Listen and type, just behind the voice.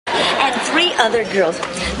other girls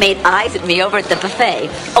made eyes at me over at the buffet.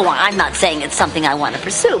 Oh, I'm not saying it's something I want to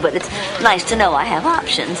pursue, but it's nice to know I have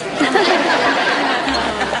options.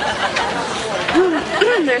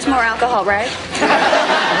 There's more alcohol, right?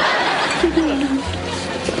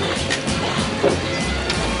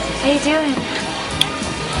 How you doing?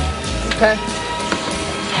 Okay.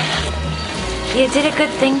 You did a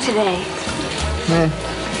good thing today.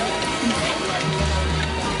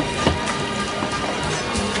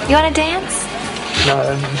 You want to dance?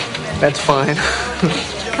 No, that's fine.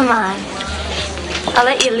 Come on. I'll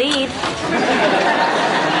let you lead.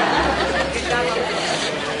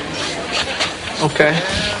 Okay.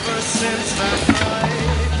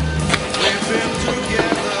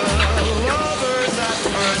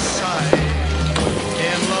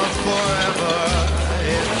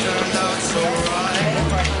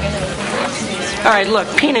 All right, look,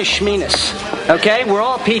 penis schmenis, okay? We're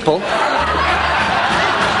all people.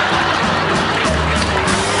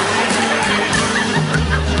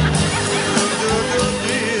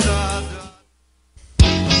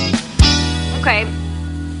 Okay,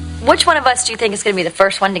 which one of us do you think is going to be the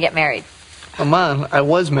first one to get married? Come on, I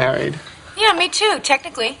was married. Yeah, me too,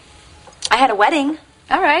 technically. I had a wedding.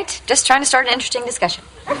 All right, just trying to start an interesting discussion.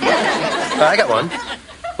 I got one.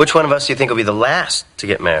 Which one of us do you think will be the last to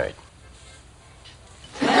get married?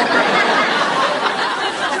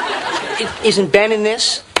 Isn't Ben in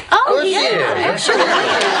this? Oh, yeah. Absolutely.